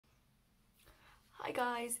Hi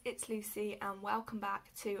guys, it's Lucy and welcome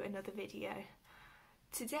back to another video.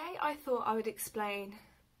 Today I thought I would explain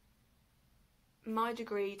my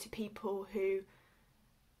degree to people who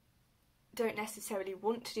don't necessarily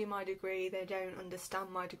want to do my degree, they don't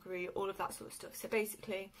understand my degree, all of that sort of stuff. So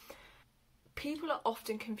basically, people are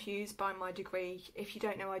often confused by my degree. If you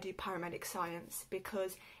don't know, I do paramedic science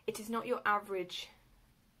because it is not your average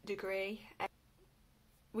degree.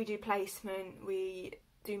 We do placement, we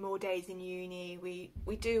do more days in uni,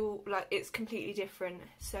 we do, like, it's completely different.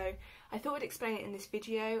 So I thought I'd explain it in this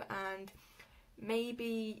video and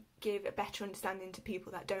maybe give a better understanding to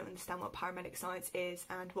people that don't understand what paramedic science is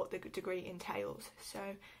and what the degree entails. So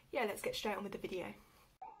yeah, let's get straight on with the video.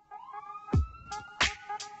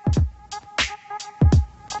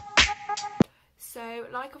 So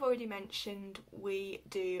like I've already mentioned, we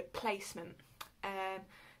do placement.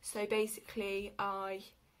 So basically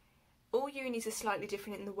all unis are slightly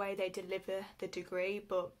different in the way they deliver the degree,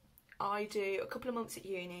 but I do a couple of months at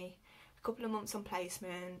uni, a couple of months on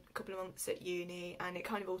placement, a couple of months at uni, and it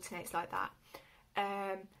kind of alternates like that.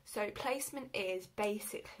 So placement is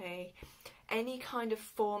basically any kind of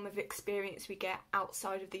form of experience we get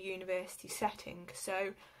outside of the university setting. So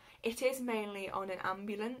it is mainly on an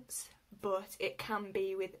ambulance, but it can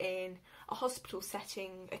be within a hospital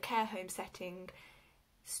setting, a care home setting,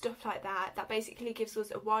 stuff like that. That basically gives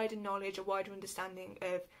us a wider knowledge, a wider understanding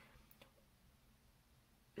of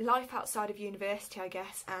life outside of university, I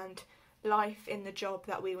guess, and life in the job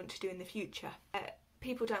that we want to do in the future.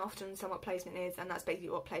 People don't often understand what placement is, and that's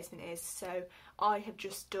basically what placement is. So I have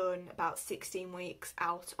just done about 16 weeks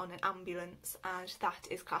out on an ambulance, and that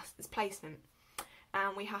is classed as placement.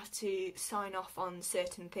 And we have to sign off on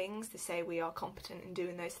certain things to say we are competent in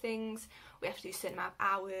doing those things. We have to do a certain amount of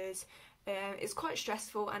hours. It's quite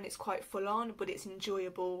stressful and it's quite full on, but it's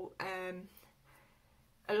enjoyable.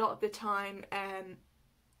 A lot of the time,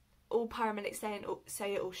 all paramedics say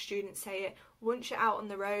it, all students say it, once you're out on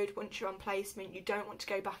the road, once you're on placement, you don't want to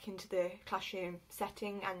go back into the classroom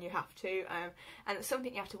setting, and you have to. And it's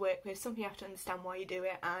something you have to work with, something you have to understand why you do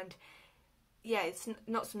it, and yeah, it's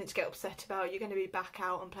not something to get upset about. You're going to be back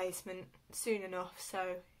out on placement soon enough,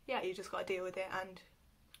 so yeah, you just got to deal with it and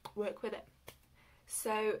work with it.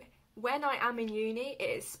 So when I am in uni, it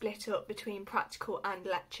is split up between practical and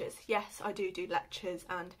lectures. Yes, I do lectures,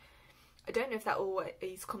 and I don't know if that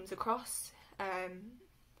always comes across,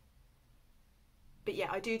 but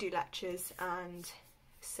yeah, I do lectures. And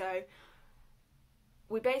so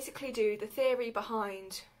we basically do the theory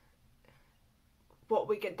behind what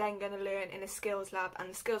we're then going to learn in a skills lab,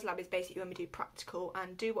 and the skills lab is basically when we do practical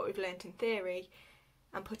and do what we've learnt in theory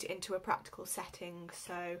and put it into a practical setting.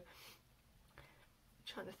 So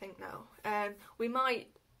trying to think now.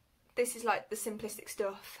 This is like the simplistic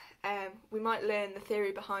stuff. We might learn the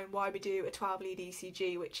theory behind why we do a 12-lead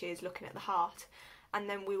ECG, which is looking at the heart, and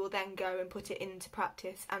then we will then go and put it into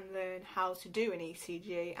practice and learn how to do an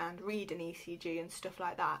ECG and read an ECG and stuff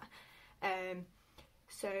like that.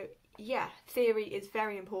 So yeah, theory is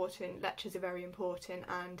very important, lectures are very important,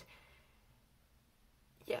 and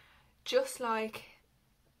yeah, just like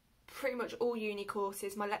pretty much all uni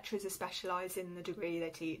courses, my lecturers are specialised in the degree they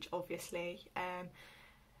teach, obviously.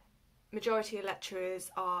 Majority of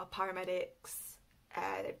lecturers are paramedics.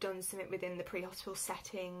 They've done something within the pre-hospital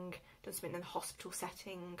setting, done something in the hospital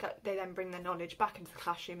setting. They then bring their knowledge back into the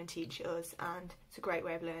classroom and teach us, and it's a great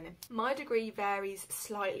way of learning. My degree varies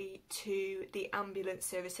slightly to the ambulance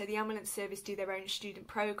service. So the ambulance service do their own student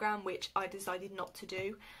programme, which I decided not to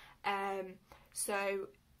do. So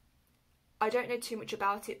I don't know too much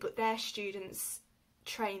about it, but their students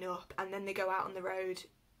train up and then they go out on the road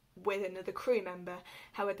with another crew member.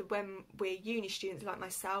 However, when we're uni students like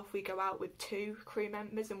myself, we go out with 2 crew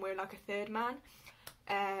members and we're like a third man.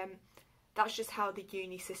 That's just how the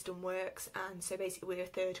uni system works, and so basically we're a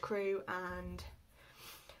third crew, and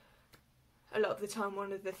a lot of the time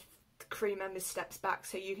one of the crew members steps back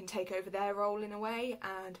so you can take over their role in a way,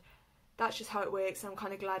 and that's just how it works. I'm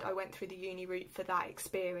kind of glad I went through the uni route for that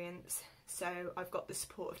experience, so I've got the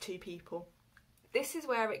support of 2 people. This is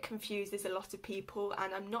where it confuses a lot of people,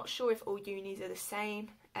 and I'm not sure if all unis are the same.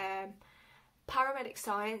 Paramedic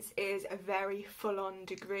science is a very full-on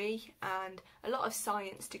degree, and a lot of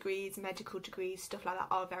science degrees, medical degrees, stuff like that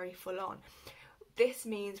are very full-on. This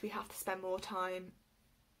means we have to spend more time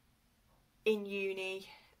in uni,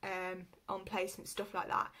 on placement, stuff like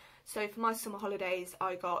that. So for my summer holidays,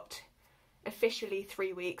 I got officially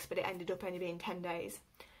 3 weeks, but it ended up only being 10 days.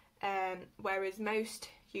 Whereas most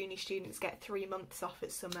uni students get 3 months off at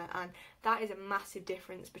summer, and that is a massive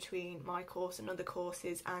difference between my course and other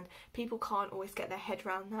courses, and people can't always get their head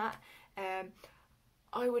around that.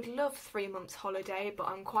 I would love 3 months holiday, but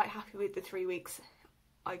I'm quite happy with the 3 weeks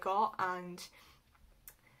I got, and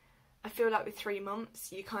I feel like with 3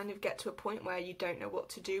 months you kind of get to a point where you don't know what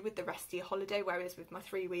to do with the rest of your holiday, whereas with my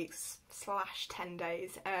 3 weeks / 10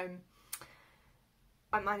 days,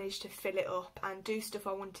 I managed to fill it up and do stuff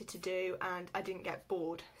I wanted to do, and I didn't get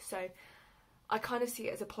bored. So I kind of see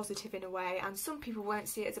it as a positive in a way, and some people won't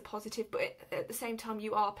see it as a positive, but at the same time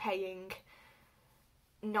you are paying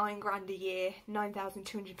 £9,000 a year,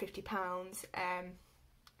 £9,250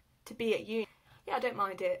 to be at uni. Yeah, I don't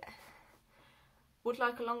mind it. Would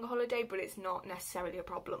like a longer holiday, but it's not necessarily a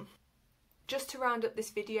problem. Just to round up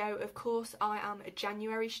this video, of course I am a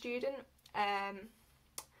January student,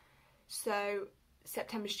 so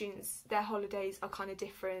September students, their holidays are kind of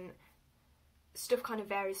different. Stuff kind of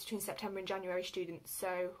varies between September and January students,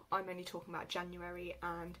 so I'm only talking about January,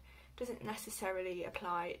 and doesn't necessarily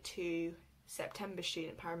apply to September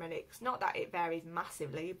student paramedics. Not that it varies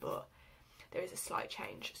massively, but there is a slight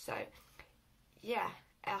change. So yeah,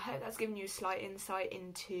 I hope that's given you a slight insight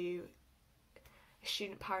into a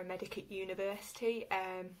student paramedic at university.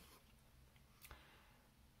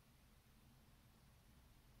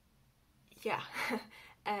 Yeah,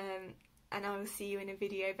 and I will see you in a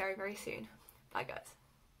video very, very soon. Bye guys.